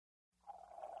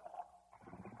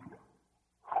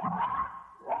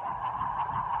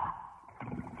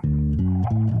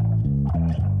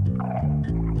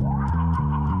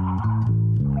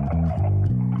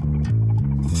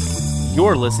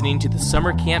You're listening to the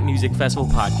Summer Camp Music Festival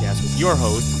podcast with your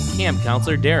host, Camp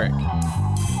Counselor Derek.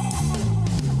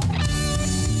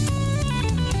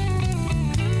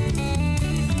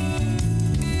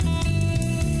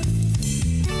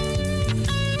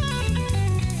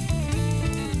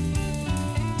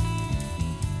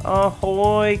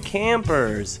 Ahoy,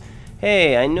 campers!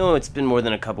 Hey, I know it's been more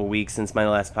than a couple weeks since my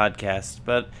last podcast,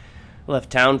 but I left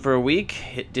town for a week,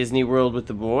 hit Disney World with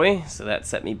the boy, so that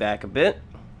set me back a bit.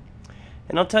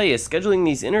 And I'll tell you, scheduling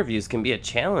these interviews can be a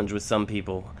challenge with some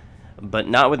people, but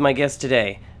not with my guest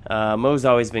today. Mo's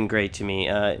always been great to me.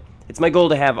 It's my goal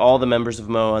to have all the members of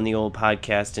Mo on the old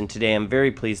podcast, and today I'm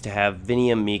very pleased to have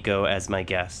Vinnie Amico as my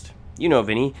guest. You know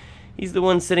Vinnie. He's the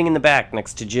one sitting in the back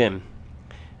next to Jim.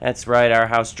 That's right, our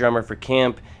house drummer for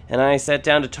camp, and I sat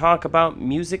down to talk about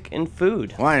music and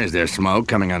food. Why is there smoke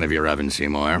coming out of your oven,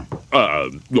 Seymour?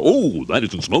 That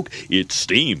isn't smoke. It's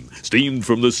steam. Steam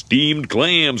from the steamed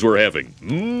clams we're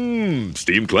having.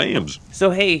 Steamed clams.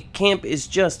 So hey, camp is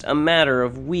just a matter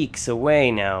of weeks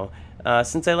away now.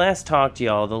 Since I last talked to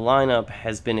y'all, the lineup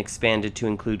has been expanded to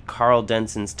include Carl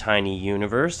Denson's Tiny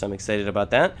Universe. I'm excited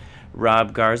about that.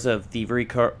 Rob Garza of Thievery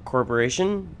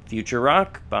Corporation, Future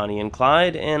Rock, Bonnie and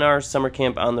Clyde, and our Summer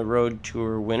Camp on the Road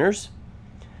tour winners.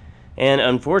 And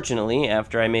unfortunately,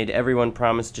 after I made everyone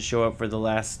promise to show up for the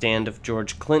last stand of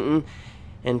George Clinton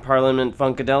in Parliament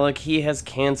Funkadelic, he has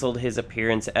canceled his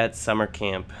appearance at Summer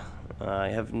Camp. I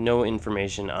have no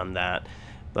information on that,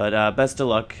 but best of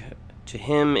luck to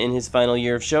him in his final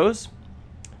year of shows.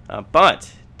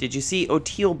 But did you see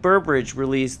Oteil Burbridge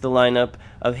release the lineup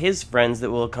of his friends that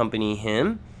will accompany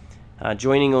him?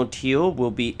 Joining Oteil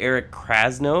will be Eric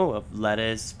Krasno of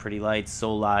Lettuce, Pretty Lights,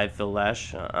 Soul Live, Phil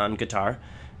Lesh on guitar,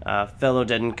 fellow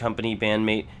Dead and Company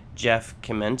bandmate Jeff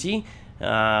Chimenti,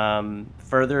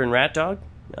 Further and Rat Dog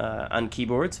on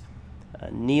keyboards,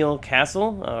 Neil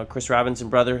Castle, Chris Robinson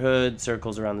Brotherhood,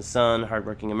 Circles Around the Sun,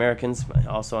 Hardworking Americans,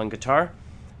 also on guitar,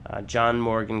 John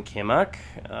Morgan Kimmock.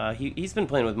 He's been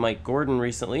playing with Mike Gordon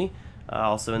recently,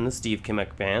 also in the Steve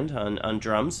Kimmock Band on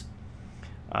drums.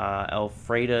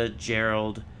 Elfreda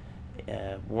Gerald,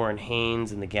 Warren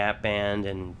Haynes in the Gap Band,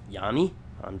 and Yanni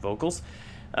on vocals.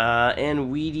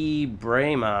 And Weedy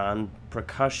Brema on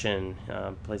percussion,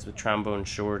 plays with Trombone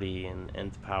Shorty and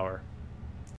Nth Power.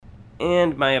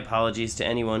 And my apologies to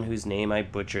anyone whose name I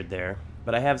butchered there.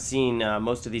 But I have seen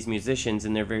most of these musicians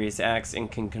in their various acts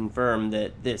and can confirm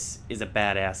that this is a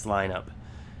badass lineup.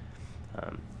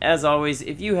 As always,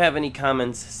 if you have any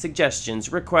comments,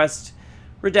 suggestions, requests,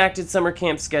 redacted summer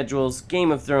camp schedules,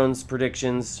 Game of Thrones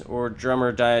predictions, or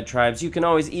drummer diatribes, you can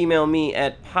always email me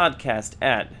at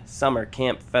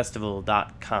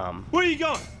podcast@summercampfestival.com. Where are you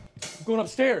going? I'm going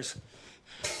upstairs.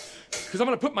 Because I'm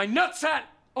going to put my nutsack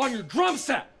on your drum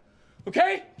set.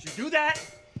 Okay? If you do that,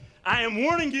 I am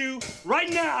warning you right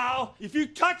now, if you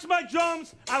touch my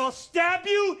drums, I will stab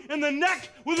you in the neck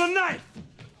with a knife.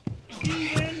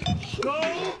 Steven, go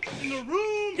in the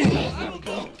room. I will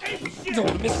go ape shit. Don't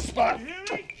want to miss a spot. You hear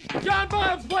me? John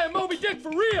Bob's playing Moby Dick for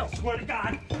real. I swear to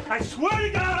God. I swear to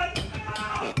God.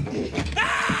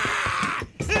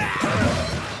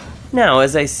 Now,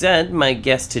 as I said, my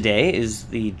guest today is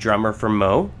the drummer for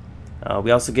Mo.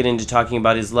 We also get into talking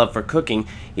about his love for cooking.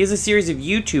 He has a series of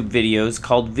YouTube videos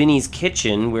called Vinnie's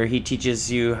Kitchen, where he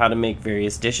teaches you how to make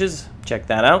various dishes. Check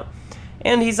that out.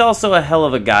 And he's also a hell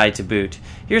of a guy to boot.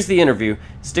 Here's the interview.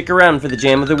 Stick around for the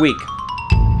Jam of the Week.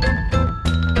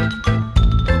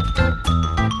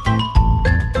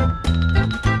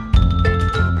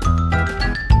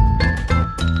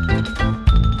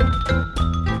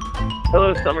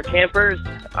 Hello, summer campers.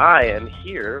 I am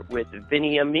here with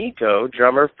Vinnie Amico,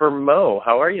 drummer for Mo.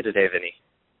 How are you today, Vinnie?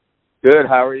 Good.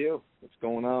 How are you? What's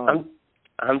going on?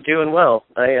 I'm doing well.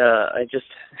 I just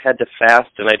had to fast,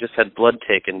 and I just had blood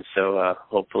taken, so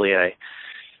hopefully I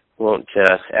won't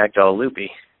act all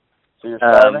loopy. So you're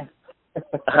starving?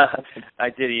 I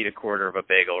did eat a quarter of a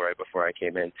bagel right before I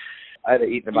came in. I had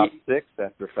eaten about 6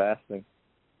 after fasting.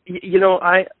 You know,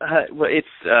 I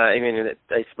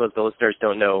suppose the listeners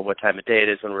don't know what time of day it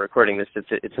is when we're recording this.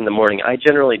 It's in the morning. I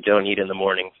generally don't eat in the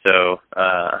morning, so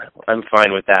I'm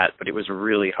fine with that. But it was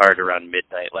really hard around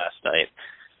midnight last night.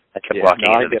 I kept walking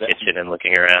into the kitchen and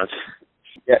looking around.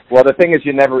 Yeah. Well, the thing is,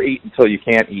 you never eat until you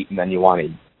can't eat, and then you want to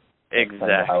eat.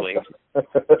 Exactly.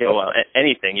 Well,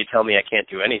 anything. You tell me I can't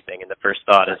do anything, and the first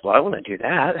thought is, well, I want to do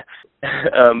that.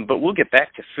 But we'll get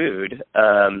back to food.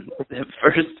 The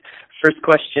first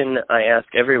question I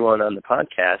ask everyone on the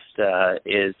podcast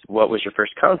is, what was your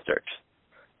first concert?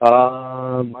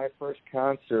 My first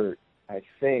concert, I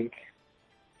think,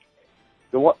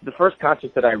 the first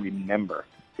concert that I remember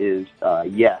is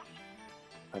Yes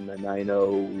on the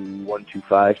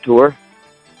 90125 tour.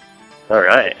 All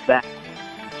right.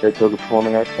 Saratoga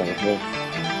Performing Arts Center. Yeah.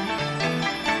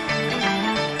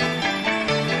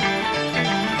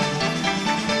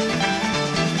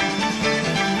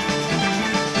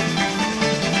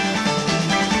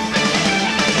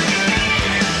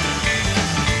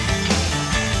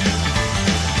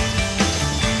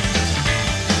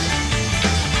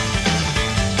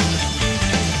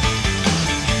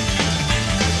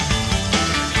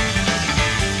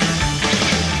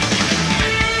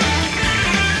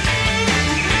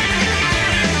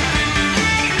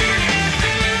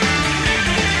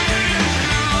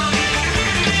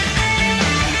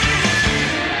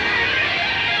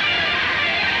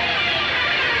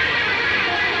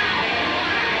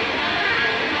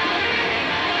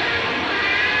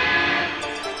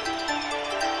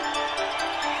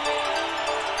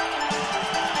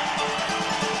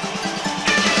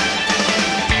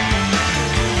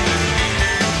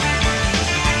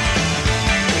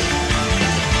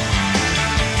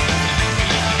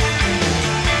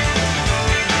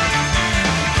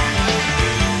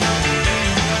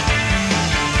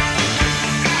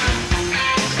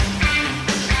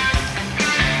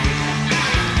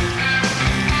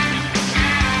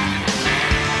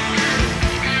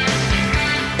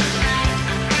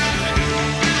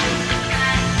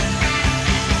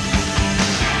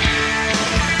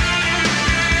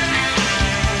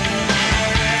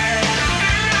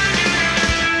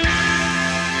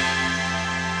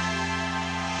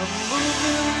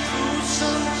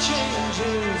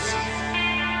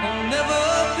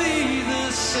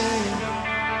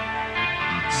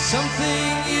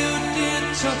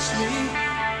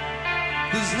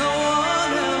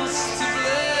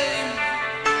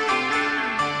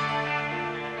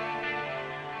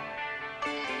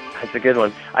 That's a good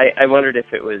one. I wondered if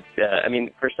it was,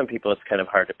 for some people it's kind of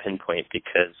hard to pinpoint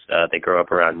because they grow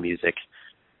up around music.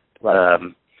 Right.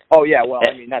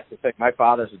 That's the thing. My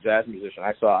father's a jazz musician.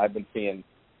 I've been seeing,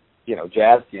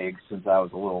 jazz gigs since I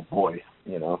was a little boy,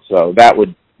 so that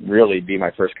would really be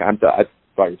my first concert. I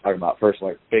thought you were talking about first,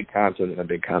 like, big concert in a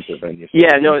big concert venue.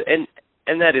 Yeah, no,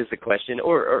 and that is the question,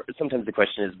 or sometimes the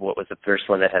question is, what was the first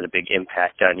one that had a big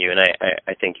impact on you? And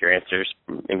I think your answers,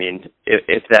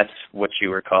 if that's what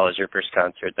you recall as your first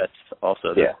concert, that's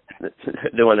also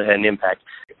the one that had an impact.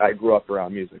 I grew up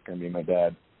around music. My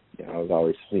dad, I was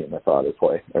always seeing my father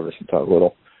play ever since I was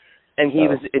little. And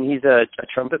he's a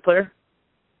trumpet player?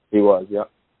 He was, yeah.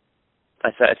 I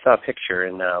saw a picture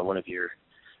in one of your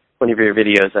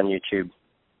videos on YouTube.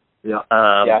 Yeah,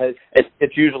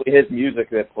 it's usually his music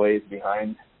that plays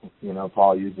behind.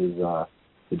 Paul uses the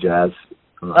jazz.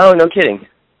 Oh, no kidding.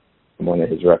 One of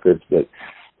his records,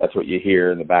 that's what you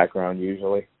hear in the background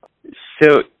usually.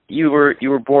 So you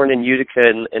were born in Utica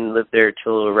and lived there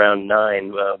till around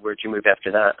 9. Where'd you move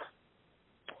after that?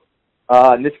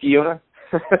 Niskayuna.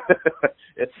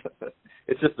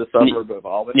 It's just a suburb of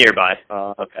Albany. Nearby.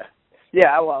 Okay.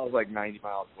 Yeah, I was like 90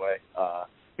 miles away.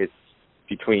 It's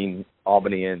between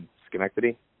Albany and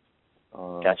Schenectady.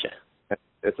 Gotcha.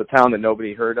 It's a town that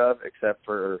nobody heard of except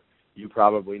for you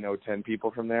probably know 10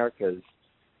 people from there because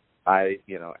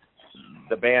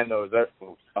the band knows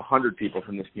 100 people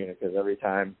from Niskayuna because every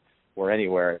time we're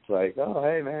anywhere, it's like, oh,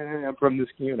 hey, man, I'm from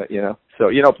Niskayuna,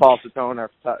 So, Paul Satone,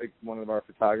 one of our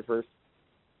photographers.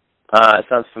 It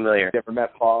sounds familiar. You ever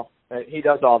met Paul? He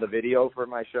does all the video for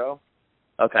my show.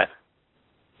 Okay.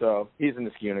 So he's a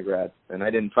Niskayuna grad, and I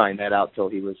didn't find that out till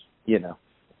he was,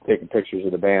 taking pictures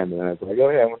of the band, and I was like, oh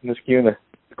yeah, I went to Niskayuna,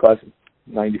 class of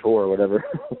 '94 or whatever.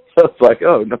 So it's like,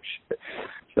 oh no shit.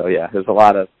 So yeah, there's a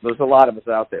lot of us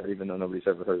out there, even though nobody's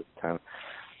ever heard of the town.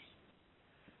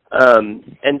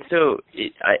 And so,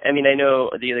 I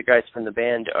know the other guys from the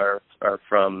band are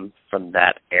from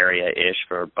that area-ish,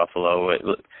 for Buffalo.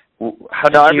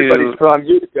 Everybody's from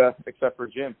Utica except for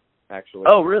Jim, actually.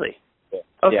 Oh, really? Yeah.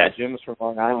 Okay. Yeah, Jim was from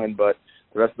Long Island, but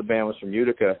the rest of the band was from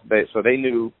Utica.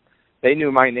 They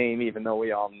knew my name, even though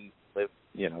we all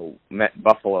met in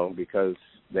Buffalo because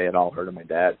they had all heard of my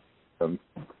dad from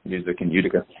music in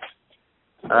Utica.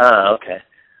 Ah, okay.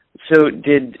 So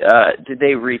did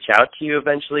they reach out to you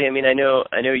eventually? I know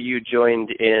you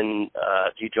joined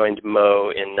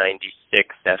Mo in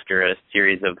 '96 after a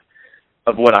series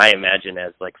of what I imagine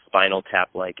as like Spinal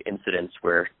Tap-like incidents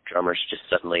where drummers just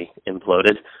suddenly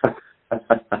imploded.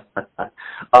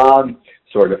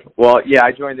 Sort of. Well, yeah,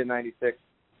 I joined in '96.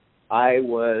 I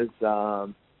was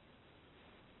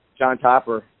John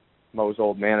Topper, Mo's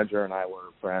old manager, and I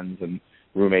were friends and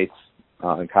roommates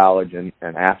in college and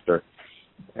after.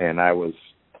 And I was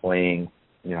playing,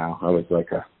 I was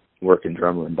like a working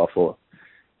drummer in Buffalo.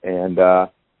 And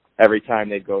every time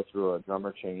they'd go through a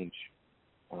drummer change,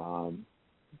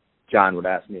 John would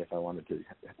ask me if I wanted to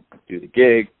do the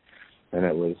gig, and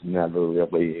it was never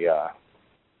really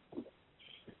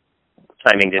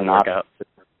timing didn't work out.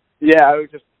 Yeah, I was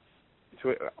just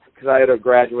because I had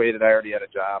graduated, I already had a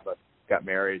job, I got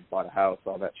married, bought a house,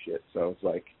 all that shit. So it was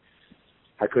like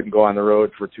I couldn't go on the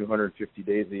road for 250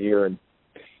 days a year and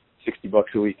 $60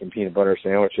 a week in peanut butter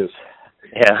sandwiches.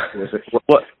 Yeah,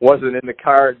 wasn't in the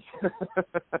cards.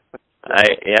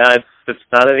 It's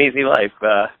not an easy life.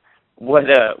 What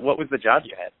was the job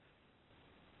you had?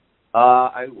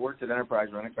 I worked at Enterprise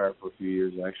Rent-A-Car for a few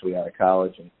years, actually, out of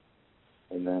college,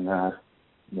 and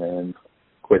then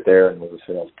quit there and was a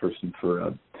salesperson for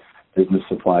a business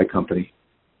supply company.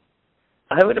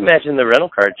 I would imagine the rental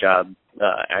car job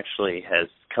actually has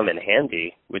come in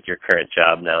handy with your current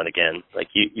job now and again. Like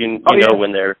you know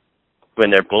when they're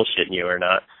bullshitting you or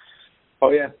not.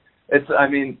 Oh yeah,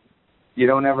 you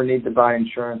don't ever need to buy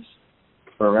insurance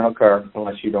for a rental car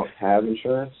unless you don't have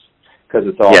insurance, because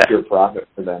it's all pure profit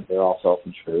for them. They're all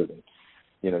self-insured, and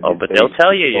but they'll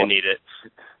tell you need it.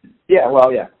 Yeah,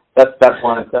 well, yeah, that's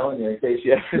why I'm telling you, in case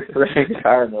you have a rental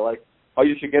car and they're like, oh,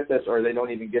 you should get this, or they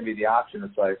don't even give you the option.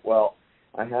 It's like, well,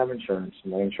 I have insurance.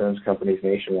 My insurance company's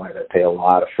nationwide. I pay a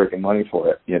lot of freaking money for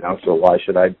it, so why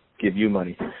should I give you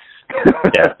money?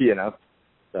 Yeah.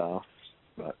 So,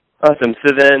 but. Awesome.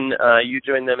 So then you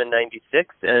joined them in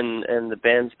 '96, and the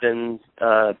band's been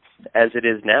as it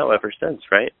is now ever since,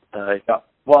 right?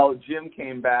 Well, Jim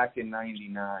came back in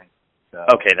 '99. So.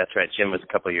 Okay, that's right. Jim was a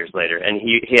couple of years later, and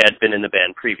he had been in the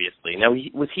band previously. Now,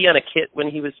 was he on a kit when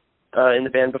he was in the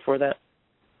band before that?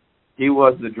 He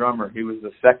was the drummer. He was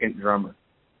the second drummer.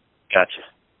 Gotcha.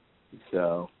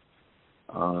 So,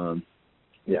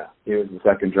 he was the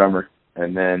second drummer,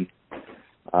 and then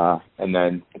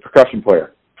the percussion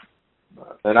player.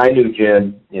 And I knew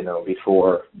Jim,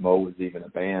 before Mo was even a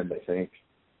band. I think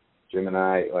Jim and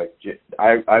I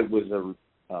was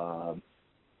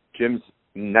Jim's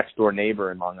next door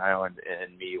neighbor in Long Island,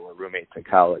 and me were roommates in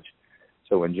college.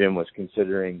 So when Jim was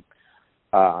considering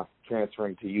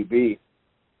transferring to UB,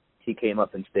 he came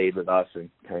up and stayed with us and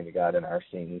kind of got in our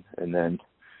scene, and then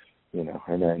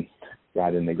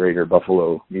got in the greater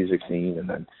Buffalo music scene, and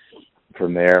then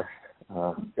from there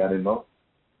got in Mo.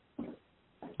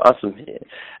 Awesome.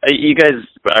 You guys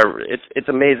it's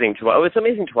amazing to watch. It's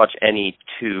amazing to watch any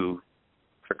two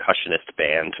percussionist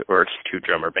band or two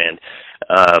drummer band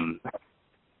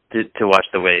to watch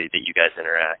the way that you guys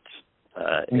interact.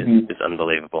 Is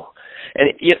unbelievable.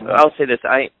 And I'll say this,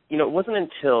 it wasn't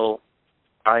until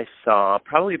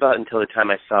probably about until the time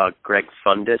I saw Greg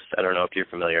Fundis. I don't know if you're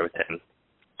familiar with him.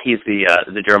 He's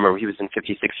the drummer. He was in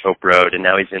 56 Hope Road, and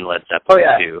now he's in Led Zeppelin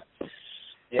too.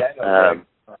 Yeah, I know Greg.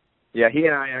 Yeah, he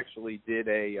and I actually did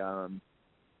a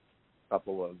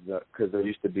couple of because there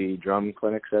used to be drum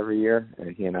clinics every year,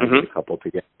 and he and I did a couple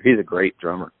together. He's a great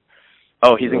drummer.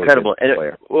 Oh, he's incredible.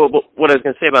 And what I was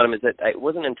going to say about him is that it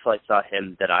wasn't until I saw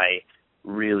him that I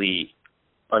really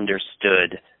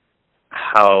understood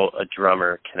how a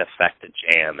drummer can affect a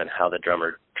jam and how the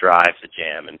drummer drives a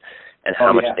jam and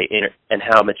how much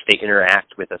they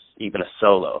interact with even a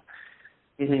solo.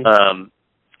 Mm-hmm.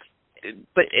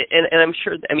 But I'm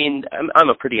sure. I'm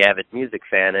a pretty avid music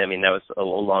fan. That was a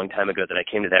long time ago that I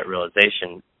came to that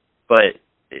realization. But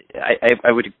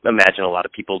I would imagine a lot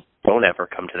of people don't ever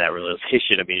come to that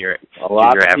realization. You're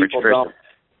your average person. Don't.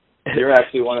 You're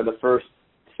actually one of the first,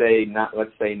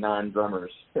 let's say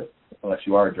non-drummers, unless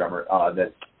you are a drummer,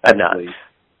 that actually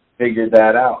figured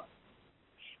that out.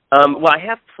 Well, I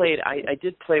have played. I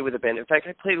did play with a band. In fact,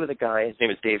 I played with a guy. His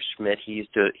name is Dave Schmidt. He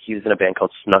was in a band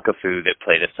called Snuckafoo that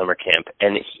played at summer camp,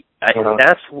 and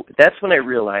that's when I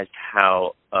realized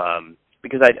how.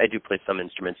 Because I do play some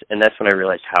instruments, and that's when I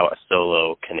realized how a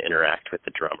solo can interact with the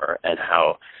drummer, and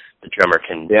how the drummer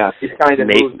can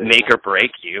make or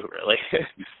break you, really.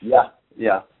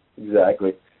 Yeah,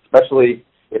 exactly. Especially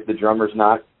if the drummer's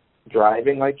not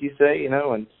driving, like you say,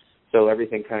 and so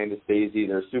everything kind of stays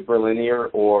either super linear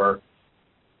or,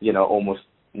 almost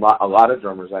a lot of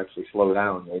drummers actually slow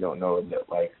down. They don't know that,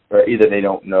 or either they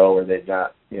don't know or they've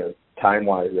got,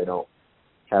 time-wise, they don't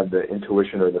have the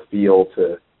intuition or the feel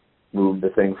to move the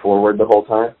thing forward the whole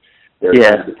time. They're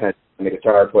kind of dependent on the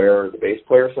guitar player or the bass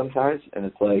player sometimes, and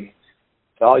it's like,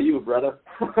 it's all you, brother.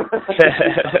 I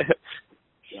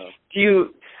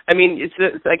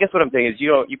guess what I'm saying is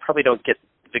you probably don't get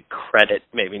the credit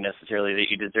maybe necessarily that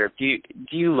you deserve. Do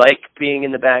you like being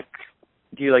in the back?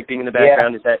 Do you like being in the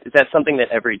background? Yeah. Is that something that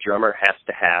every drummer has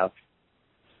to have?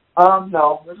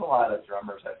 No, there's a lot of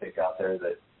drummers I think out there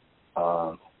that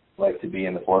like to be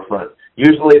in the forefront.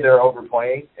 Usually they're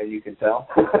overplaying, and you can tell.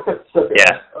 So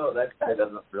Yeah. like, oh, that guy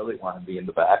doesn't really want to be in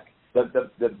the back.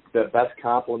 The best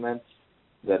compliments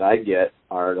that I get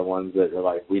are the ones that are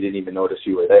like, we didn't even notice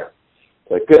you were there.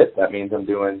 It's like, good. That means I'm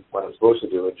doing what I'm supposed to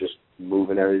do and just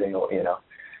moving everything. You know,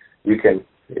 it can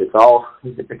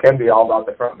be all about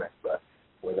the frontman, but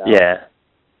without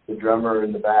the drummer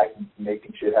in the back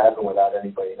making shit happen without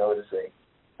anybody noticing,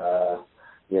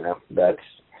 you know, that's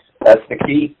the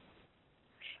key.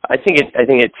 I think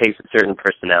it takes a certain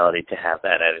personality to have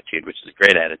that attitude, which is a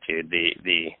great attitude.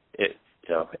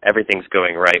 You know, everything's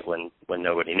going right when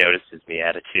nobody notices me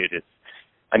attitude.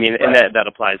 And that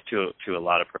applies to a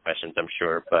lot of professions, I'm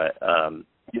sure, but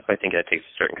I think that takes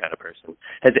a certain kind of person.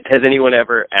 Has anyone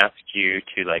ever asked you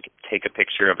to like take a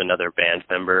picture of another band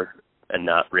member and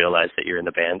not realize that you're in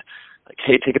the band? Like,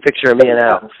 hey, take a picture of me and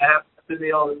Al. It happens to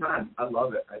me all the time. I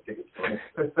love it. I think it's funny.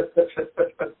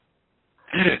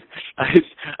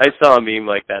 I saw a meme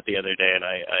like that the other day, and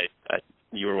I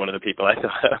you were one of the people I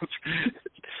thought of.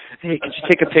 Hey, could you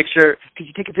take a picture? Could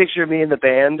you take a picture of me in the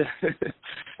band?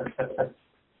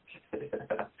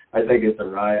 I think it's a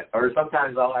riot. Or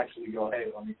sometimes I'll actually go, hey,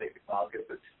 let me take the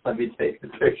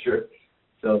picture,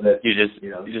 so that you just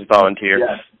volunteer.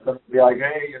 Yeah, somebody be like,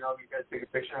 hey, you guys take a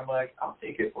picture. I'm like, I'll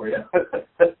take it for you.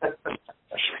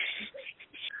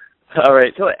 All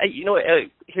right. So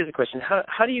here's a question: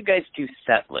 How do you guys do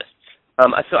set lists?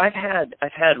 So I've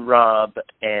had Rob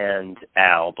and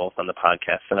Al both on the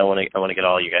podcast, and I want to get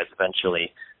all you guys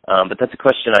eventually. But that's a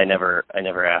question I never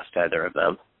asked either of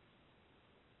them.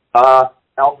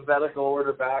 Alphabetical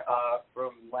order back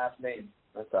from last name.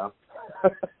 That's how.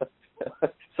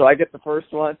 So I get the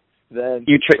first one, then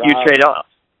you trade off.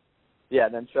 Yeah,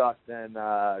 then Chuck, then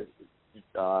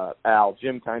Al.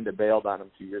 Jim kind of bailed on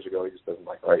him 2 years ago. He just doesn't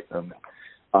like writing them.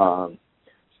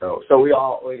 So we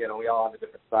all have a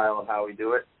different style of how we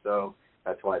do it. So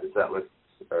that's why the set lists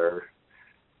are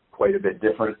quite a bit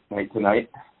different night to night.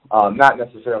 Not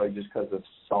necessarily just because of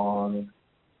song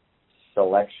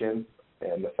selection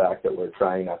and the fact that we're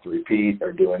trying not to repeat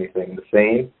or do anything the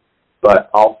same, but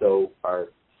also our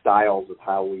styles of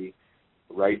how we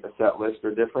write a set list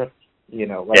are different. You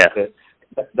know, like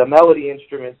the melody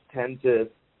instruments tend to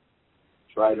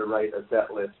try to write a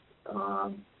set list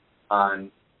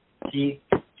on key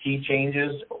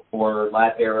changes or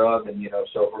lack thereof, and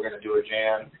so if we're going to do a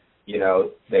jam,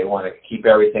 they want to keep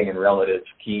everything in relative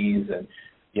keys, and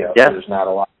so there's not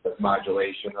a lot of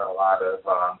modulation or a lot of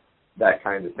that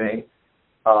kind of thing.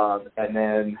 And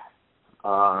then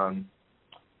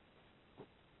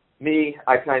me,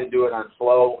 I kind of do it on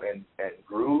flow and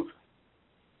groove.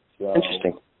 So,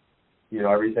 interesting.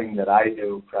 Everything that I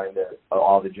do, kind of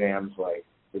all the jams, like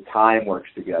the time works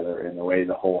together and the way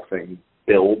the whole thing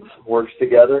builds works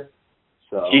together.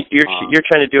 So you're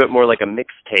trying to do it more like a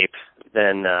mixtape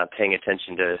than paying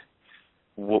attention to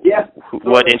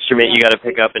what instrument you got to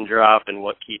pick up and drop and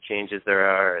what key changes there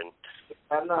are. And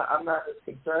I'm not as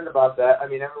concerned about that. I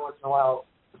mean, every once in a while,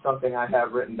 something I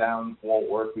have written down won't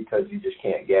work because you just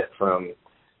can't get from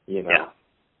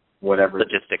whatever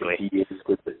logistically. The key is.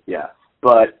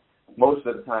 But most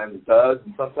of the time it does.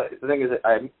 And sometimes the thing is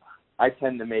that I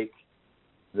tend to make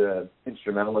the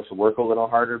instrumentalists work a little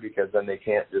harder because then they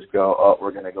can't just go, oh,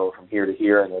 we're going to go from here to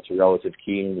here and it's a relative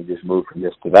key and you just move from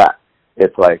this to that.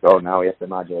 It's like, oh, now we have to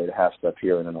modulate a half step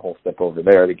here and then a whole step over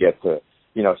there to get to,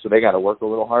 so they got to work a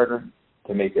little harder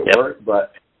to make it work.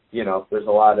 But, there's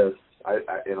a lot of,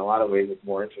 in a lot of ways it's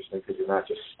more interesting because you're not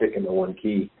just sticking to one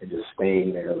key and just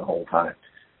staying there the whole time,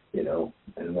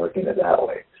 and working it that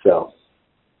way. So.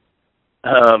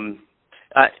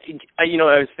 I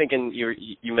was thinking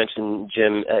you mentioned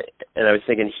Jim, and I was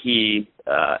thinking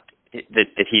that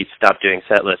he stopped doing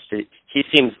set lists. He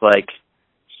seems like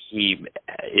he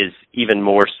is even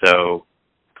more so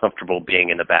comfortable being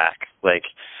in the back. Like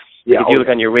if you look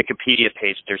on your Wikipedia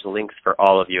page, there's links for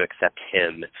all of you except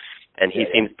him, and he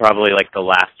seems probably like the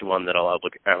last one that I'll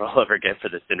ever get for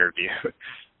this interview.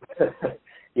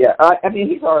 I mean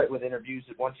he's all right with interviews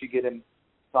once you get him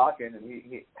talking, and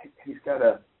he's got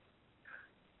as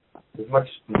much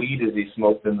weed as he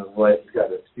smoked in his life. He's got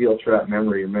a steel trap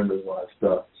memory, he remembers a lot of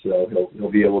stuff. So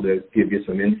he'll be able to give you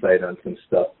some insight on some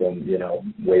stuff from,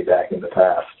 way back in the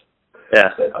past. Yeah.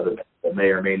 That other people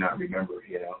may or may not remember,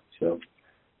 So.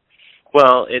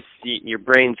 Well, it's your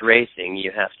brain's racing.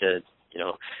 You have to,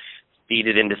 feed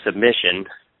it into submission.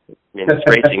 I mean, it's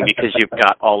racing because you've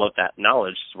got all of that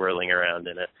knowledge swirling around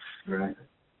in it. Right.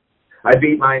 I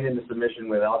beat mine into submission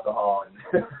with alcohol,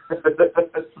 and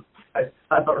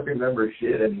I don't remember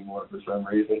shit anymore for some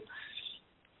reason.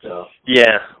 So.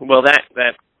 Yeah, well, that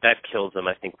that kills them.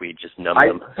 I think we just numb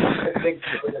them. I think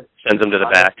sends them to the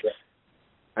back.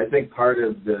 I think part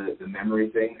of the memory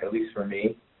thing, at least for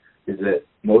me, is that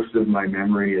most of my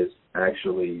memory is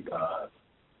actually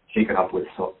taken up with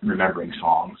remembering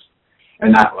songs.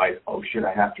 And not like, oh shit,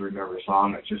 I have to remember a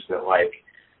song. It's just that like,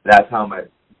 that's how my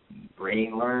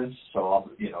brain learns. So,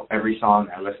 every song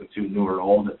I listen to, new or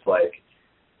old, it's like,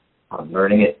 I'm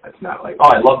learning it. It's not like,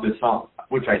 oh, I love this song,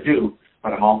 which I do,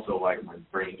 but I'm also like, my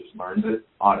brain just learns it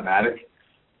automatic.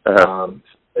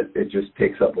 It just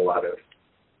takes up a lot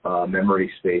of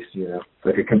memory space,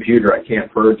 like a computer. I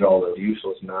can't purge all the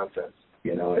useless nonsense,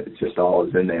 it just all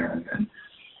is in there. And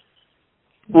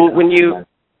well,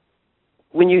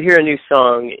 when you hear a new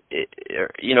song,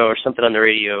 or something on the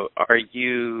radio, are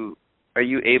you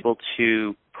able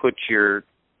to put your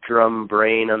drum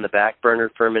brain on the back burner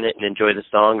for a minute and enjoy the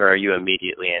song, or are you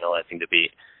immediately analyzing the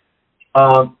beat?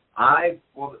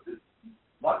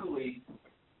 Luckily,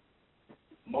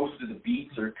 most of the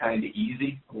beats are kind of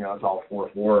easy. It's all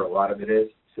 4/4. A lot of it is.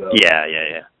 So yeah.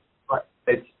 But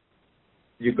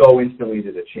you go instantly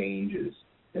to the changes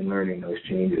and learning those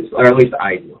changes, or at least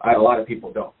I do. A lot of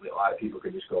people don't. A lot of people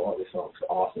can just go, "Oh, this song's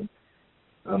awesome."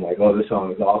 I'm like, "Oh, this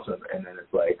song is awesome," and then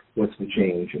it's like, "What's the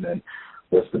change?" And then,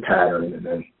 "What's the pattern?" And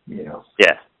then,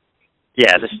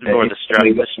 Yeah, this is more the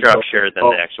structure than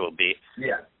the actual beat.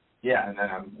 Yeah, and then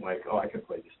I'm like, "Oh, I could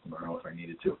play this tomorrow if I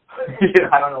needed to."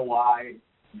 I don't know why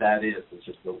that is. It's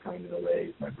just the kind of the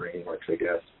way my brain works, I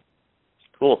guess.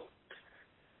 Cool.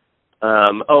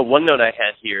 One note I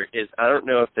had here is I don't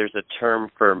know if there's a term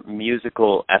for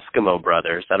musical Eskimo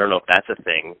brothers. I don't know if that's a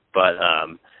thing, but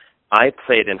I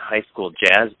played in high school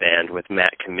jazz band with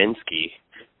Matt Kaminsky,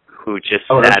 who just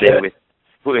sat in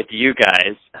with you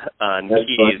guys on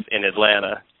keys in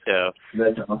Atlanta. So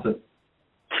that's awesome.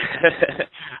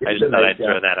 I just thought I'd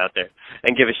throw that out there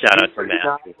and give a shout out to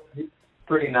Matt. He's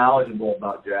pretty knowledgeable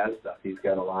about jazz stuff. He's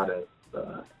got a lot of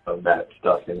that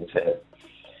stuff in his head.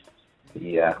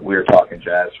 Yeah, we were talking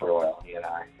jazz for a while, he and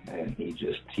I, and he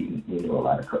knew a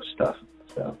lot of stuff.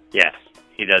 So yes,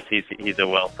 he does. He's a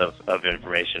wealth of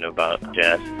information about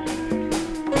jazz.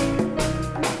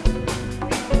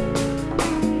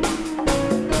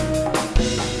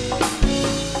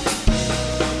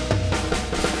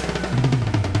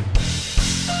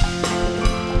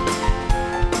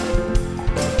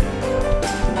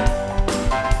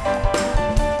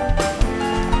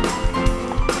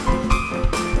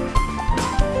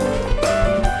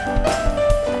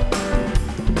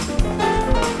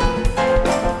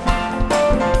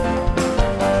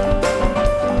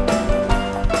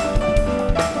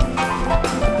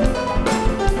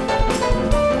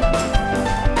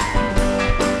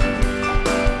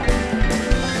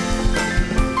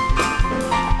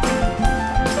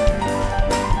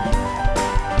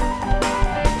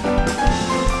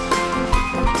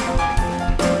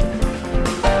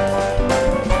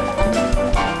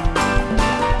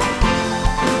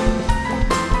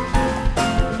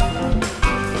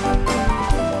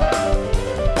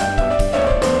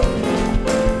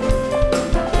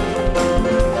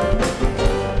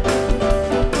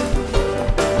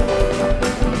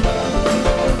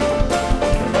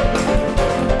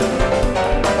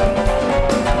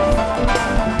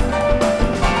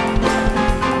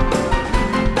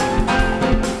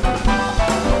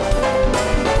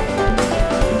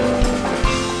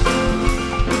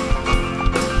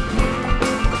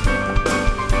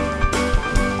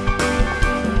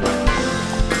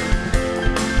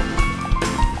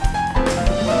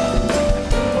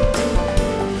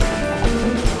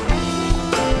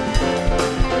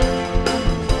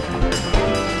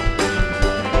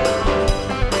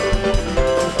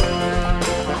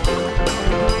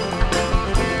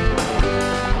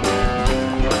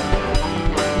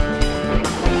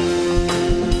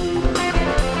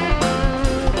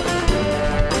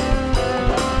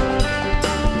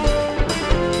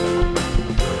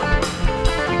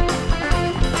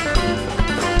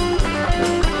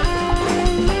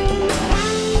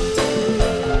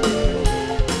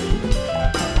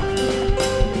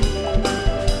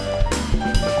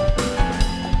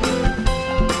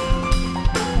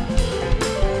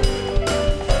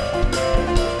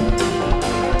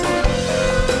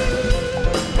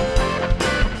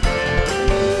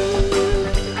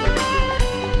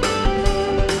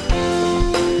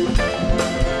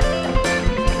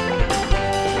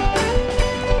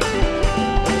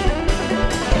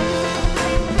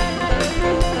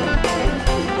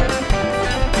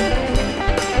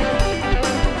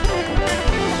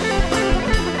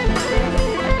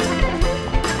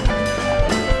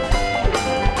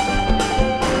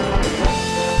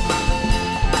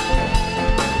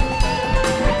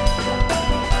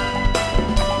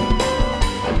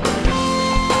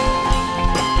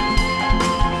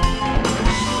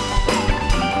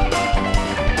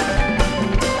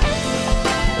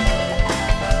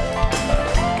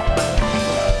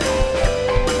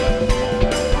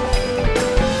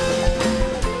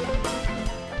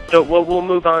 So we'll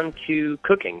move on to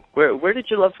cooking. Where did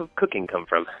your love of cooking come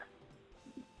from?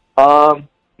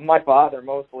 My father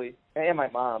mostly, and my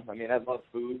mom. I mean, I love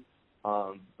food.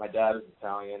 My dad is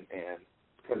Italian, and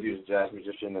because he was a jazz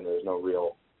musician and there's no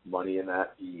real money in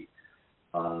that, he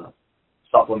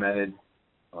supplemented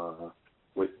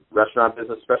with restaurant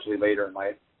business, especially later in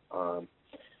life.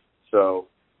 So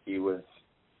he was,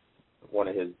 one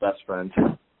of his best friends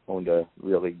owned a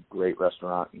really great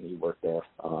restaurant, and he worked there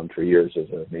for years as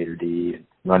a maitre d' and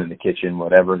running the kitchen,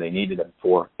 whatever they needed him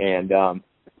for. And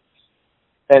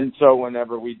so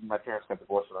whenever my parents got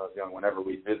divorced when I was young, whenever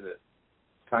we'd visit, it's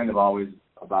kind of always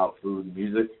about food and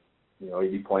music. You know,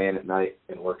 he'd be playing at night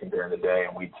and working during the day,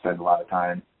 and we'd spend a lot of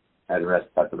time at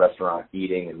the restaurant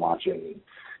eating and watching and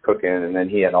cooking. And then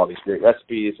he had all these great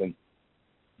recipes. And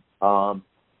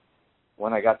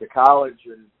when I got to college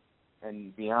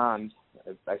and beyond,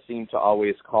 I seemed to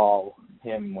always call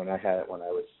him when I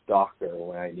was stuck or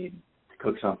when I needed to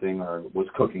cook something or was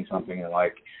cooking something, and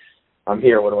like, I'm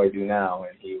here, what do I do now?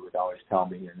 And he would always tell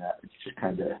me, and that it's just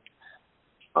kind of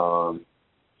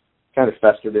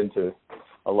festered into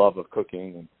a love of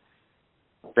cooking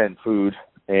and food,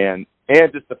 and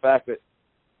just the fact that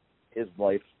his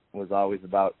life was always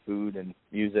about food and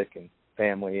music and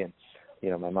family, and you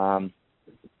know, my mom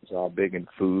was all big in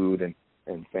food and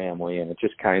family, and it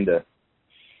just kind of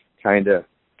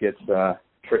gets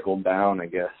trickled down, I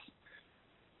guess.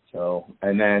 So,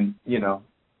 and then, you know,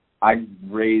 I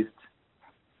raised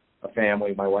a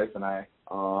family, my wife and I.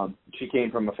 She came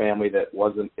from a family that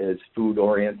wasn't as food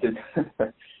oriented,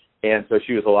 and so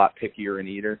she was a lot pickier an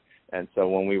eater. And so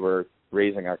when we were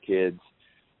raising our kids,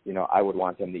 you know, I would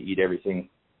want them to eat anything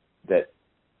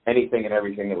and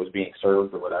everything that was being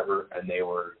served or whatever, and they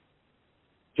were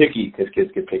picky because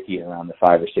kids get picky around the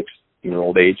 5 or 6 year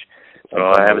old age.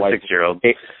 Oh, I have a 6-year-old.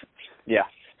 Yeah.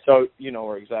 So you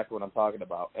know exactly what I'm talking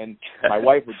about. And my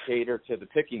wife would cater to the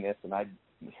pickiness, and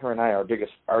her and I, our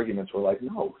biggest arguments were like,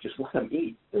 no, just let them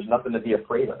eat. There's nothing to be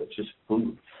afraid of. It's just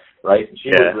food, right? And she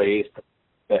was raised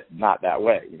not that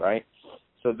way, right?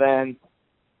 So then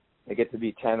they get to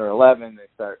be 10 or 11, they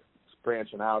start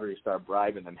branching out, or you start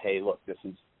bribing them, hey, look, this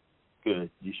is good.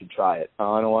 You should try it.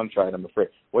 Oh, I don't want to try it. I'm afraid.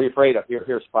 What are you afraid of?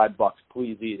 Here's $5.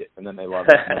 Please eat it. And then they love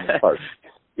it. And then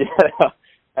yeah.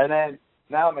 And then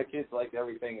now my kids like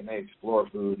everything, and they explore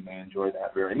food, and they enjoy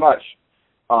that very much.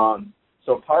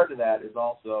 So part of that is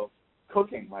also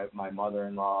cooking. My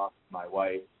mother-in-law, my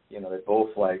wife, you know, they're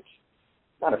both like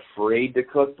not afraid to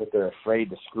cook, but they're afraid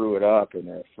to screw it up, and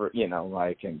and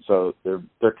so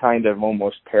they're kind of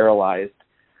almost paralyzed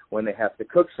when they have to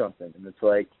cook something. And it's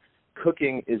like,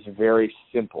 cooking is very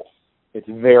simple. It's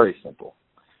very simple.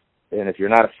 And if you're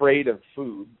not afraid of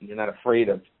food, and you're not afraid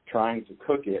of trying to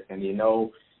cook it, and you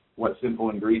know what simple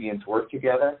ingredients work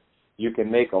together, you can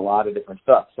make a lot of different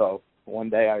stuff. So one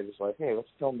day I was just like, hey, let's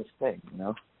film this thing, you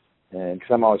know? And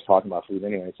because I'm always talking about food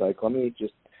anyway, it's like, let me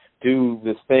just do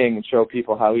this thing and show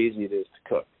people how easy it is to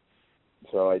cook.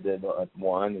 So I did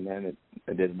one, and then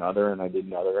I did another, and I did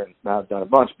another, and now I've done a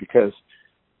bunch because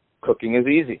cooking is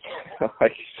easy.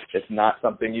 Like, it's not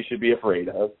something you should be afraid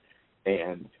of,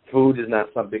 and food is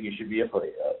not something you should be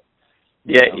afraid of.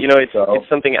 Yeah, it's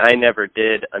something I never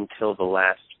did until the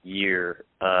last year.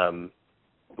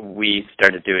 We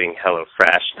started doing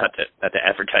HelloFresh, not to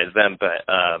advertise them, but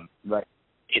right.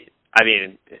 This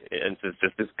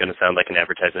is going to sound like an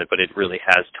advertisement, but it really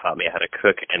has taught me how to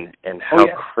cook and how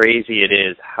crazy it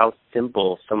is, how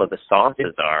simple some of the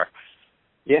sauces are.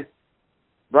 Yeah.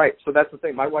 Right. So that's the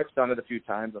thing. My wife's done it a few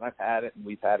times, and I've had it, and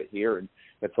we've had it here, and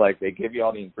it's like they give you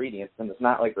all the ingredients, and it's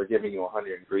not like they're giving you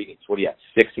 100 ingredients. What do you have,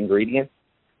 6 ingredients?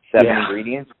 7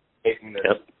 ingredients? Making this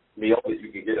meal that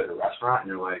you can get at a restaurant, and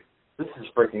you're like, this is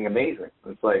freaking amazing.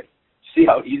 It's like, see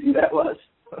how easy that was?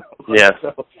 Yeah.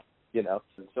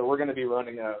 So we're going to be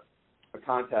running a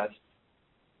contest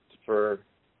for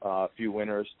a few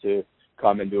winners to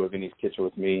come and do a Vinnie's Kitchen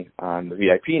with me on the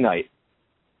VIP night.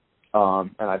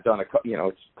 And I've done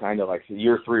it's kind of like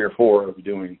year 3 or 4 of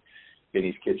doing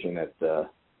Vinnie's Kitchen at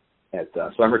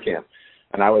summer camp.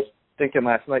 And I was thinking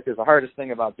last night, because the hardest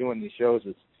thing about doing these shows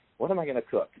is, what am I going to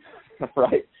cook,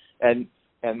 right? And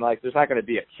like, there's not going to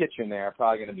be a kitchen there. I'm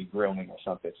probably going to be grilling or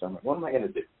something. So I'm like, what am I going to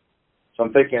do? So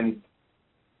I'm thinking,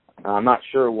 I'm not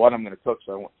sure what I'm going to cook,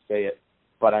 so I won't say it,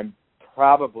 but I'm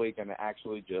probably going to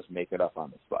actually just make it up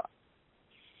on the spot.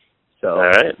 So all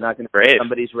right. It's not going to be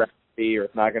somebody's recipe, or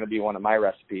it's not going to be one of my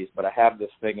recipes, but I have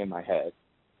this thing in my head.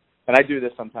 And I do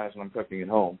this sometimes when I'm cooking at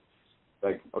home.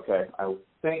 Like, okay, I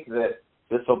think that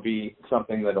this will be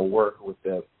something that will work with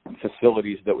the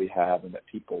facilities that we have and that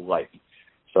people like.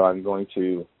 So I'm going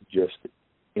to just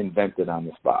invent it on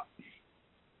the spot.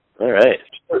 All right.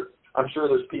 I'm sure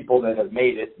there's people that have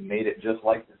made it just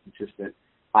like this. It's just that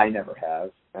I never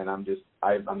have, and I'm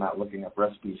not looking up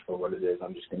recipes for what it is.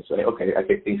 I'm just going to say, okay, I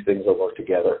think these things will work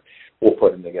together. We'll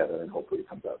put them together, and hopefully it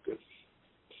comes out good.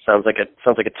 Sounds like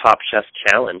a Top Chef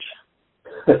challenge.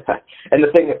 And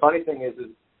the funny thing is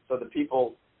so the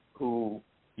people who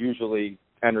usually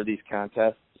enter these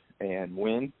contests and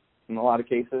win, in a lot of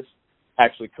cases,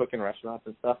 actually cook in restaurants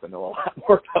and stuff and know a lot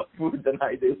more about food than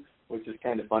I do, which is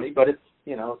kind of funny. But it's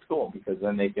cool because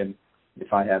then they can,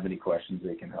 if I have any questions,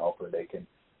 they can help, or they can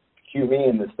cue me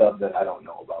in the stuff that I don't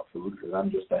know about food because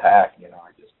I'm just a hack.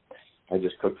 I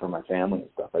just cook for my family and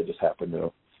stuff. I just happen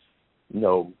to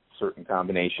know certain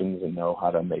combinations and know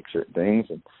how to make certain things,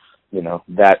 and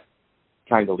that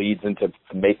kind of leads into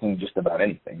making just about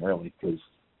anything, really, because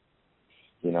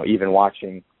even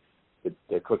watching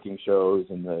the cooking shows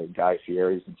and the Guy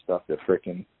Fieri's and stuff that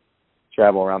frickin'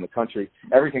 travel around the country,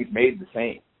 everything's made the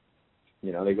same.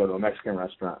 They go to a Mexican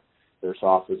restaurant, their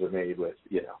sauces are made with,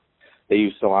 they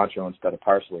use cilantro instead of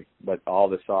parsley, but all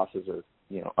the sauces are,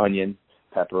 onion,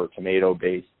 pepper,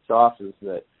 tomato-based sauces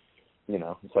that,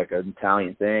 it's like an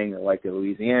Italian thing or like a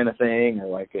Louisiana thing or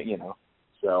like a,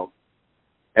 so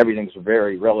everything's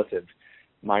very relative.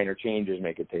 Minor changes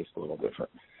make it taste a little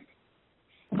different.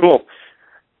 Cool.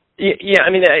 Yeah, I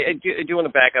mean, I do want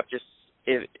to back up just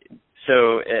if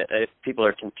people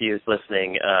are confused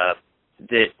listening,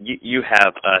 that you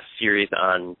have a series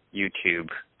on YouTube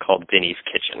called Vinnie's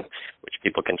Kitchen, which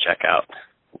people can check out,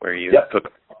 where you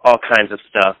cook all kinds of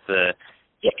stuff,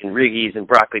 chicken riggies and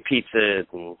broccoli pizzas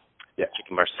and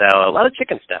chicken marsala, a lot of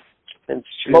chicken stuff.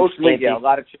 Mostly, a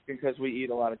lot of chicken because we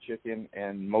eat a lot of chicken,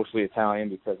 and mostly Italian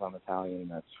because I'm Italian,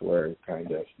 and that's where kind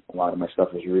of a lot of my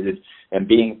stuff is rooted. And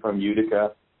being from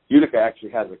Utica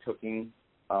actually has a cooking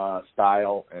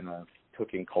style and a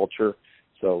cooking culture.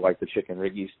 So like the chicken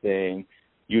riggies thing,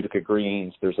 Utica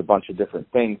greens, there's a bunch of different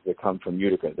things that come from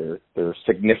Utica. They're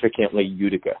significantly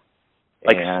Utica.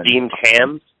 Like steamed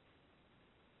hams?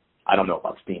 I don't know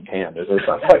about steamed ham. There's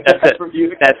something like that from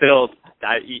Utica.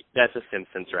 That's a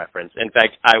Simpsons reference. In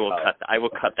fact, I will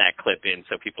cut that clip in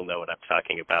so people know what I'm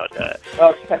talking about.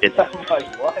 Okay.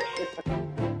 Like what?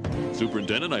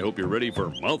 Superintendent, I hope you're ready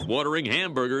for mouth-watering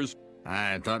hamburgers.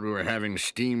 I thought we were having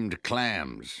steamed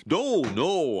clams.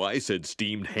 No, I said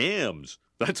steamed hams.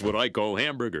 That's what I call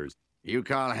hamburgers. You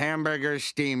call hamburgers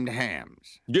steamed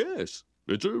hams? Yes,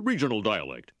 it's a regional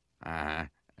dialect. Uh-huh.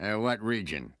 What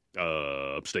region?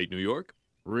 Upstate New York.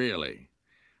 Really?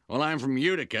 Well, I'm from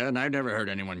Utica, and I've never heard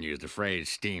anyone use the phrase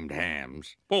steamed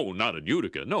hams. Oh, not in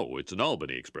Utica. No, it's an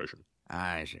Albany expression.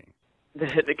 I see.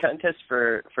 The contest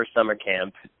for summer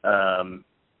camp,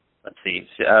 let's see.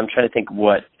 So I'm trying to think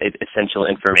what essential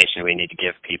information we need to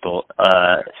give people.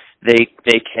 They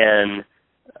can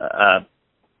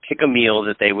pick a meal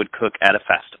that they would cook at a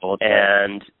festival,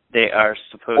 and they are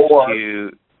supposed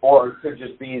to... Or it could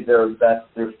just be their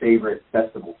favorite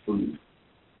festival food.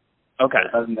 Okay.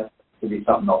 It doesn't necessarily be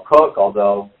something they'll cook,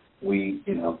 although we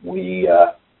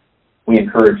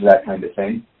encourage that kind of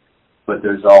thing. But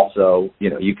there's also,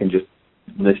 you can just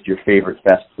list your favorite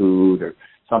fast food or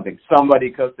something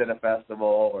somebody cooked at a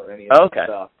festival or any of that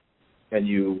stuff. And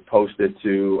you post it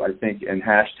to, I think, and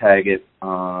hashtag it.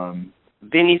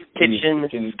 Vinnie's Kitchen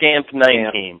Scamp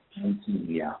 19.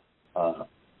 Yeah.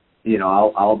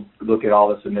 I'll look at all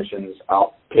the submissions.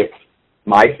 I'll pick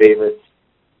my favorites,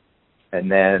 and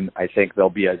then I think there'll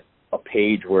be a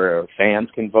page where fans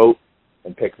can vote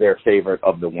and pick their favorite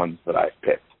of the ones that I've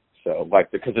picked. So,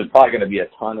 because there's probably going to be a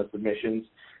ton of submissions,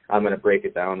 I'm going to break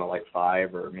it down to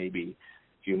 5 or maybe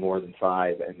a few more than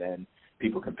 5, and then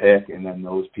people can pick, and then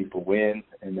those people win,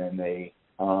 and then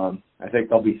I think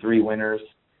there'll be 3 winners,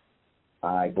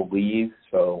 I believe.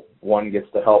 So one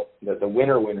gets to help. The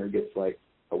winner gets the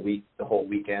whole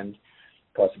weekend,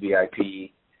 plus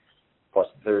VIP, plus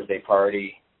the Thursday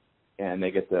party, and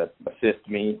they get to assist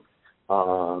me,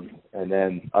 and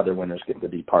then other winners get to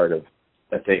be part of,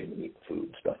 let's say, eat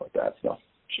food, stuff like that. So it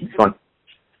should be fun.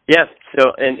 Yeah,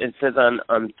 so, and it says on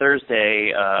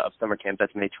Thursday of summer camp,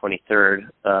 that's May 23rd,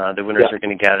 the winners are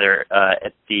going to gather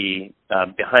at the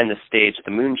behind the stage,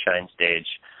 the Moonshine stage,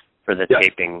 for the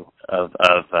taping of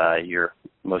your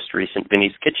most recent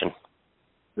Vinnie's Kitchen.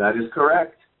 That is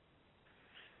correct.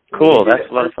 Cool, that's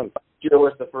a lot of fun. It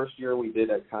was the first year we did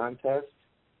a contest,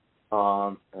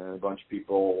 and a bunch of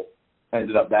people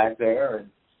ended up back there, and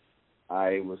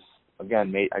I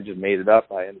just made it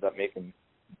up. I ended up making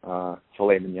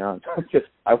filet mignon.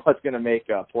 I was going to make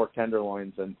pork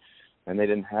tenderloins, and they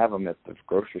didn't have them at the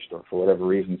grocery store for whatever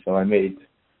reason, so I made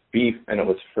beef, and it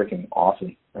was freaking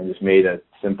awesome. I just made a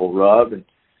simple rub and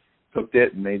cooked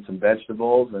it and made some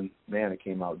vegetables, and man, it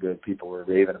came out good. People were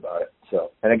raving about it.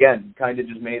 So, and again, kind of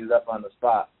just made it up on the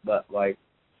spot, but like,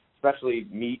 especially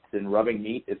meats and rubbing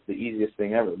meat, it's the easiest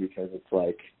thing ever because it's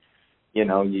like, you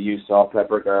know, you use salt,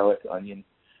 pepper, garlic, onion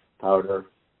powder,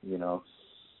 you know,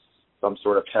 some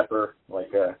sort of pepper,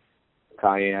 like a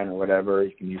cayenne or whatever.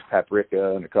 You can use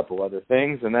paprika and a couple other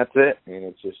things, and that's it. And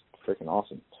it's just freaking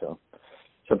awesome. So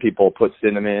some people put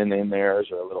cinnamon in theirs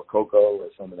or a little cocoa or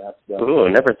some of that stuff. Ooh,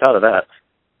 never thought of that.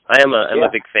 I'm a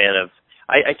big fan of.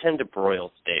 I tend to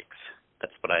broil steaks.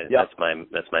 That's what I. Yeah.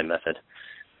 That's my method.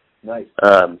 Nice.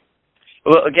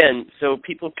 Well, again, so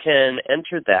people can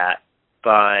enter that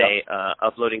by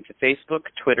uploading to Facebook,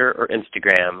 Twitter, or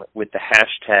Instagram with the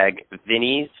hashtag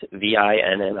Vinnie's,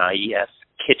 VINNIES,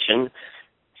 Kitchen,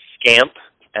 Scamp,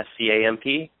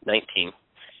 SCAMP, 19.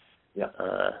 Yeah.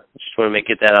 Just want to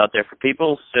get that out there for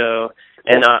people. So,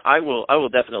 and I will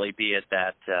definitely be at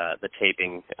that the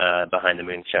taping Behind the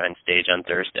Moonshine stage on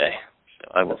Thursday.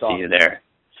 So I will see you there.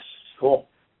 Cool.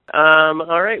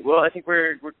 All right. Well, I think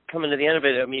we're coming to the end of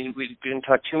it. I mean, we didn't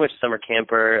talk too much summer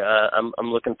camper.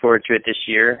 I'm looking forward to it this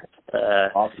year.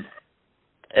 Awesome.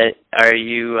 Are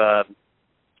you?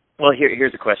 Well,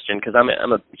 here's a question because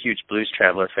I'm a huge Blues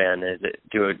Traveler fan.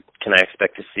 Can I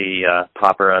expect to see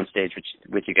Popper on stage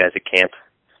with you guys at camp?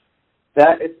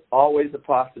 That is always a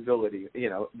possibility. You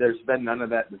know, there's been none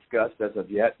of that discussed as of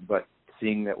yet, but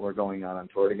seeing that we're going on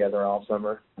tour together all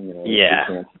summer, you know,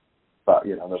 yeah. But,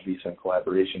 you know, there'll be some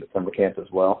collaboration at summer camp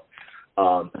as well.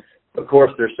 Of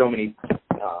course, there's so many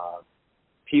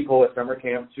people at summer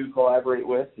camp to collaborate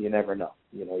with. You never know.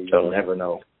 You know, you'll never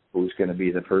know who's going to be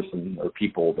the person or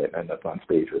people that end up on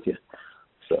stage with you.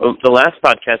 So the last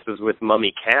podcast was with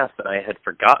Mummy Cass, and I had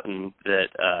forgotten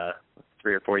that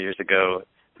 3 or 4 years ago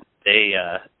they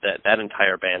that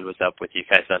entire band was up with you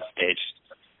guys on stage.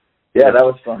 Yeah, that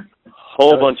was fun.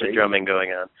 Whole bunch of drumming going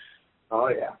on. Oh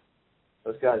yeah.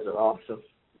 Those guys are awesome.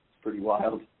 It's pretty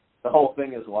wild. The whole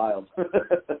thing is wild. So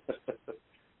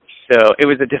it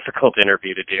was a difficult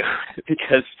interview to do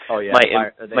because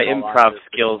my improv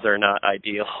skills are not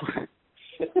ideal.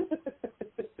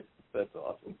 That's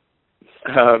awesome.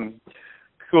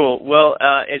 Cool. Well,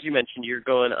 as you mentioned, you're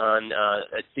going on.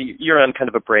 So you're on kind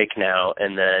of a break now,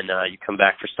 and then you come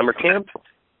back for summer camp.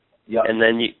 Yeah. And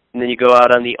then you go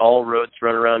out on the All Roads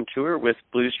Run Around tour with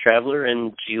Blues Traveler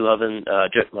and G Love and I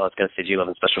was going to say G Love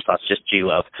and Special Sauce, just G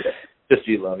Love. Yeah. Just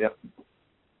G Love, yep.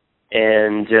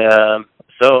 And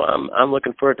so I'm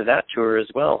looking forward to that tour as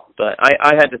well. But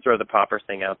I had to throw the Popper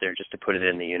thing out there just to put it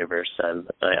in the universe.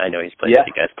 I know he's played with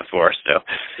you guys before, so.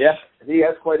 Yeah, he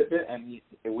has quite a bit, and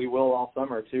we will all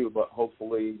summer too. But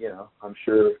hopefully, you know, I'm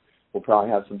sure we'll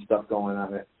probably have some stuff going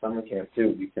on at summer camp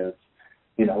too because.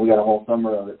 You know, we got a whole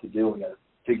summer of it to do. We got to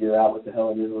figure out what the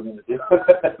hell it is we're going to do.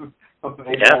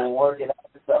 Maybe we'll work it out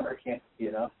at summer camp,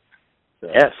 you know. So.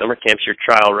 Yeah, summer camp's your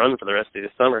trial run for the rest of the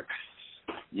summer.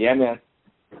 Yeah, man.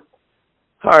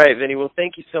 All right, Vinny. Well,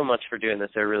 thank you so much for doing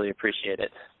this. I really appreciate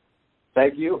it.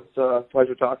 Thank you. It's a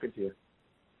pleasure talking to you.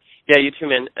 Yeah, you too,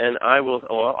 man. And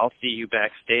I'll see you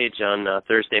backstage on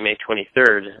Thursday, May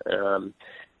 23rd.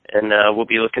 And we'll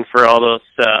be looking for all those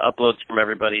uploads from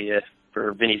everybody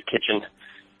for Vinnie's Kitchen.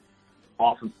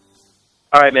 Awesome.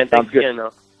 All right, man. Sounds Thanks good. again.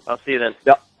 I'll see you then.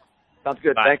 Yep. Sounds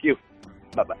good. Bye. Thank you.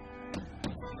 Bye-bye.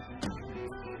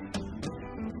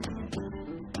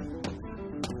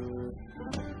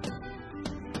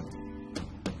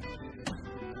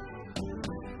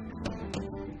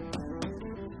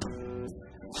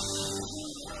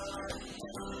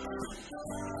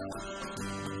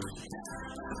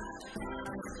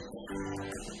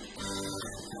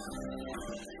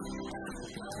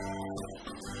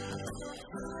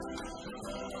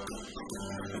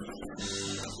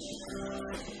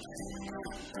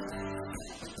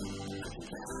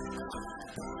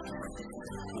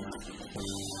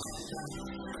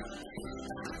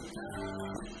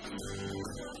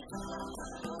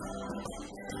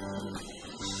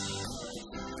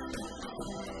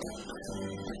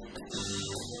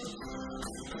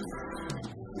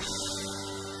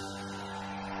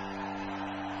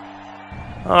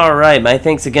 All right, my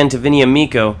thanks again to Vinnie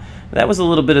Amico. That was a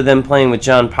little bit of them playing with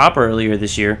John Popper earlier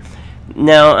this year.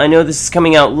 Now, I know this is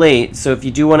coming out late, so if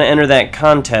you do want to enter that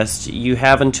contest, you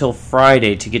have until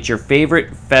Friday to get your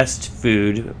favorite fest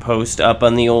food post up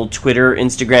on the old Twitter,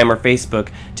 Instagram, or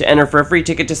Facebook to enter for a free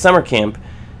ticket to summer camp.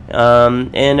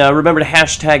 And remember to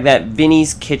hashtag that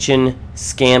Vinnie's Kitchen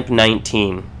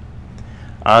Scamp19.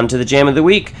 On to the Jam of the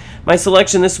Week. My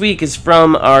selection this week is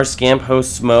from our Scamp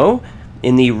hosts Mo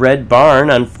in the Red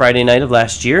Barn on Friday night of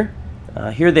last year.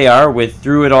 Here they are with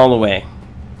Threw It All Away.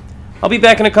 I'll be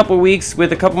back in a couple weeks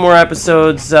with a couple more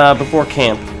episodes before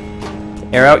camp.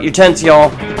 Air out your tents, y'all.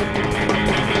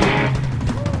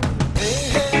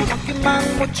 Hey, monkey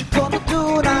man, what you gonna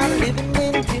do now? Living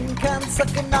in tin cans,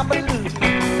 sucking on balloon.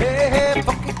 Hey,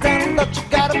 funky town, what you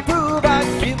gotta prove?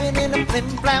 I'm giving in a flim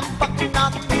flam, fucking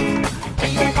on the moon.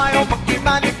 Hey, oh my, oh monkey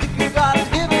man, you think you gotta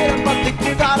give it up? I think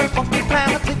you got a funky plan,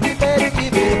 I think you better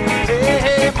give it.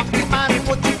 Hey, monkey man,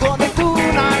 what you gonna do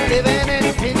now? Living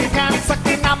in tin cans,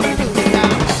 sucking on balloon now.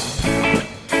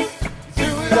 Do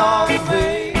it all the way.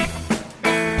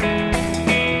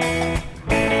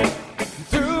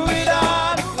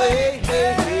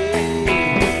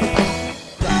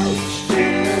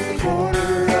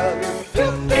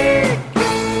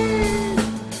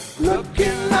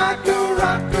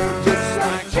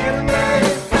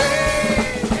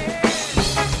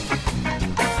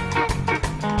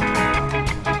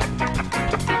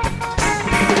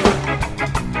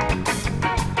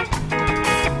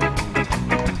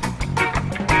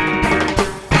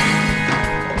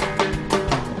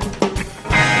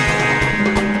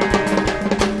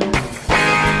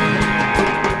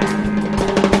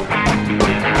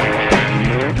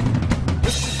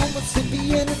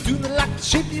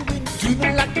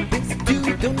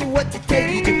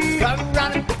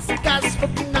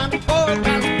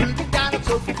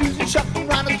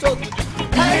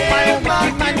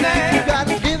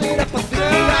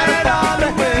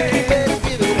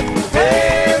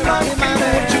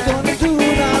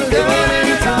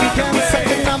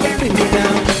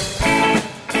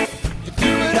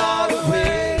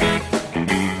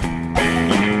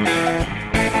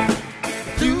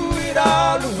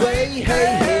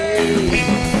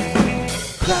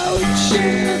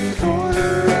 Crouching corner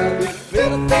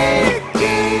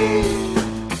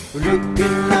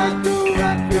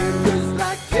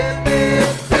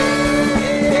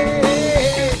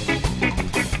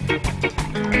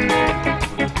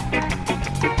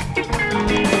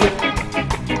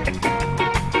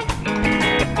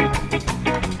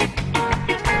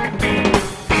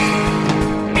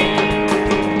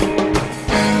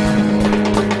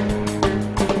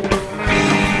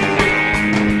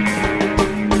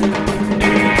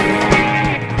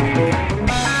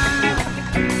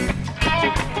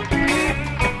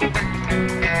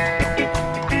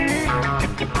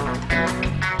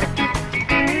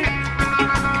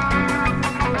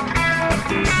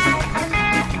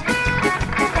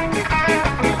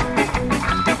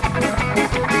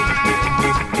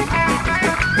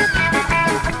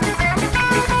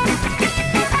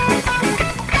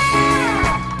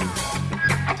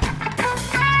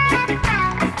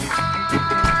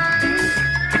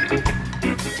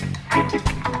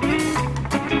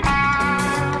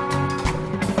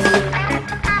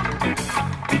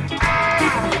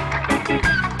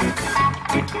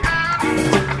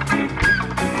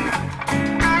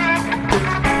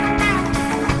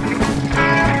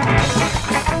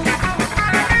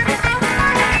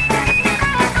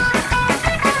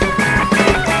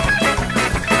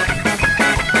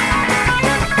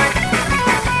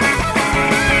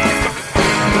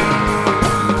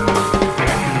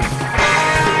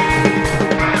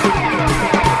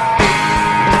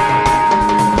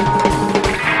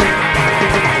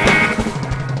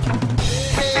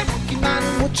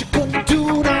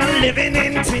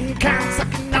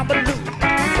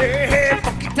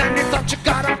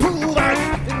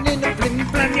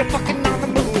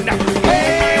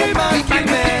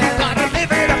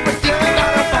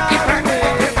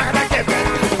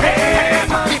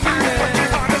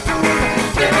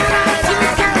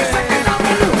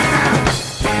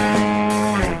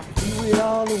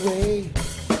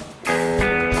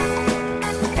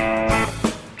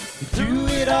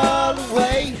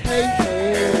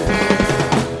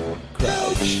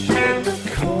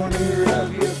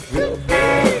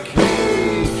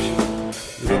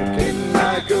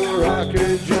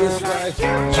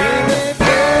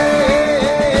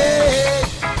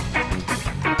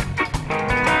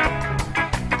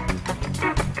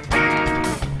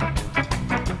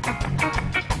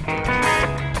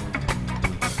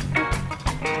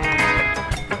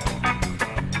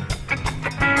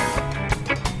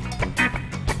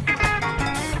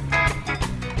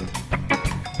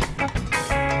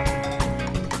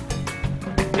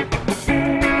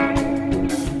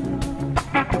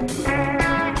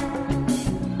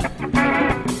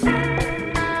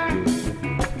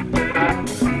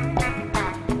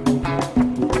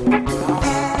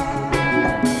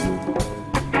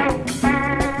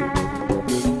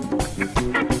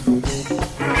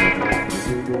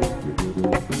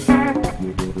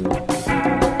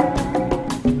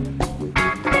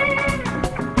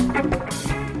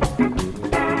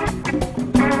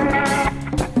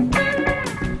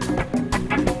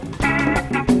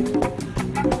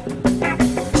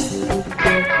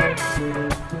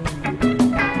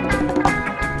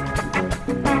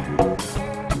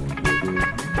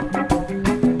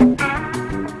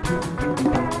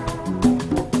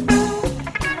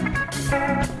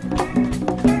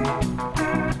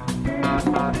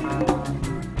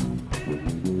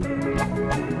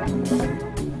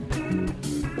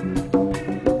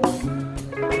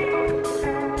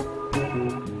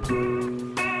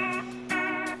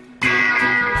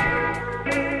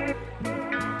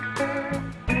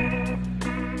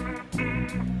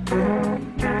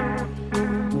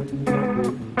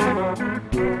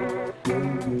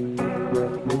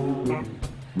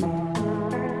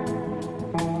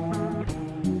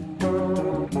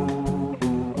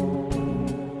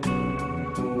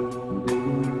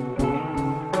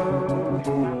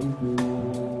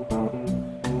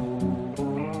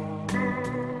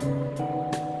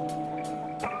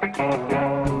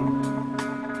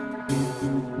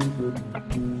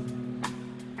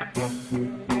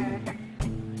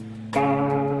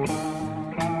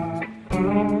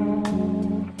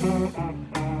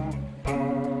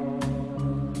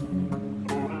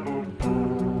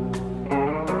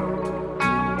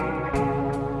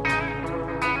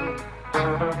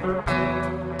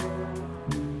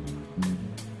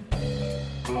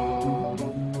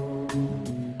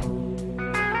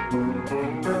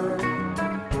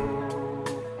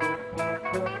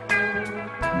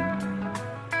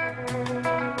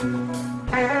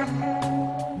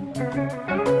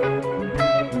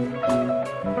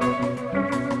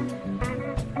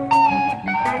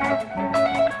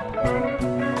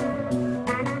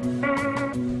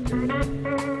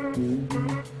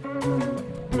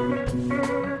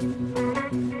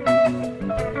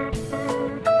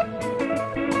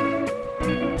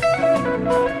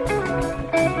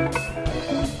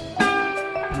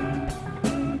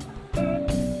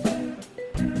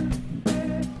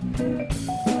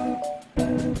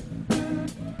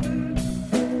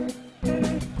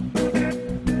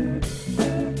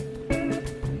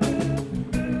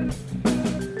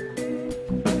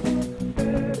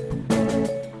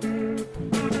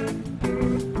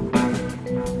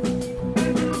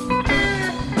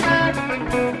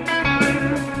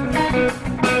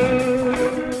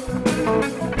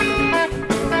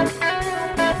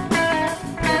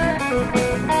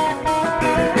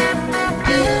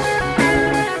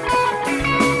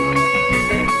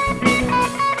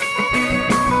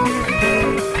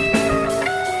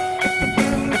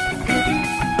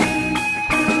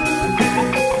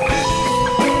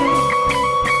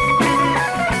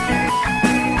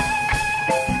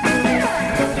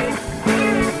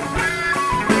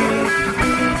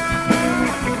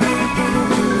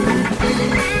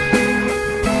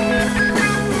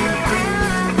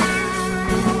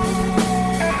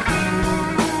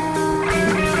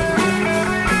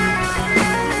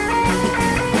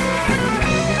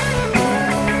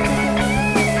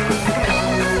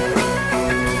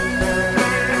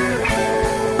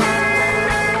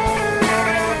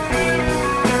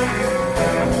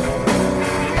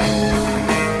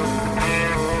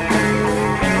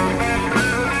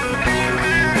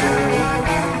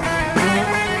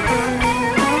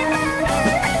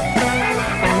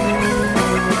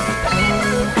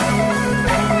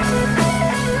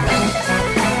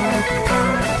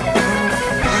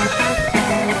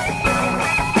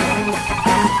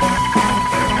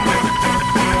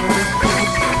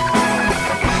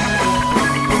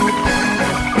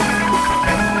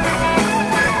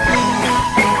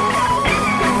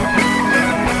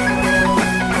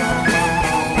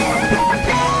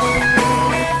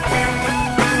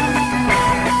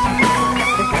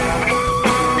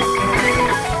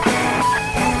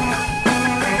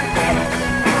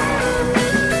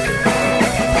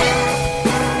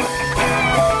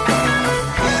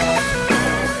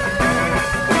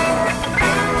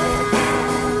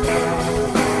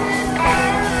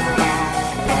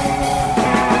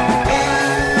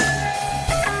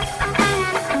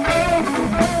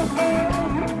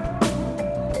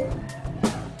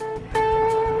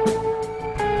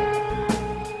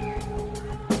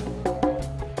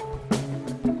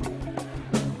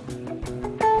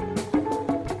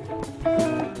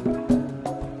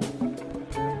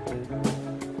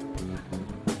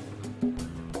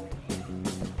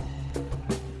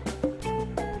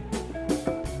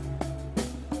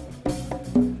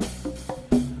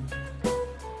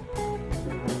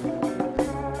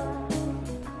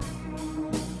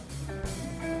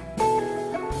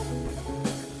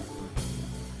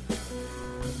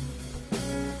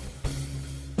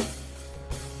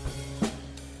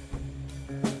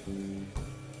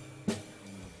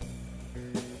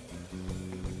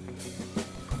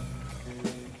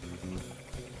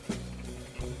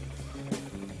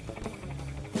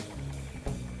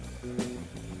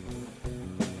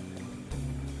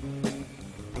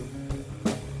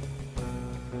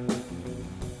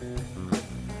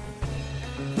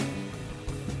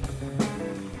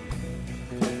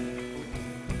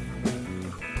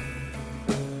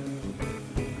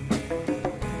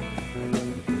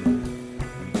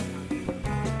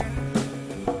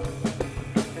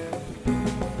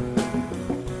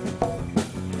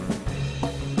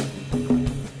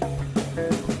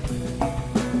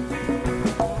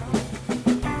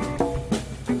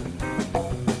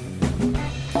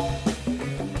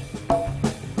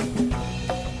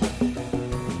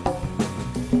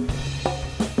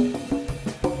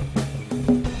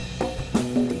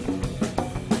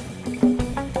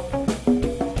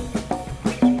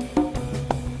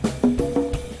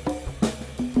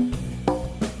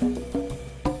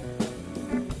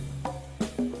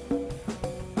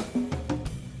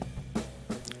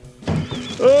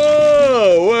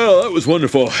was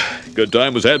wonderful. Good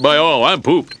time was had by all. I'm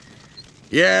pooped.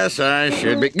 Yes, I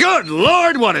should be. Good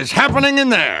Lord, what is happening in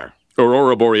there?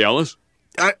 Aurora Borealis?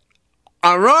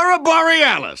 Aurora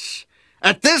Borealis.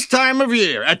 At this time of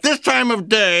year, at this time of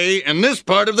day, in this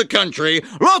part of the country,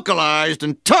 localized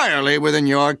entirely within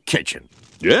your kitchen.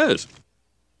 Yes.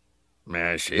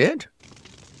 May I see it?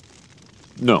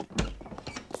 No.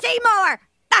 Seymour!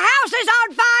 The house is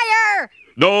on fire!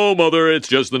 No, Mother, it's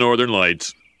just the Northern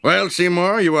Lights. Well,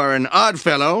 Seymour, you are an odd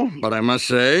fellow, but I must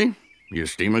say, you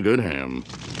steam a good ham.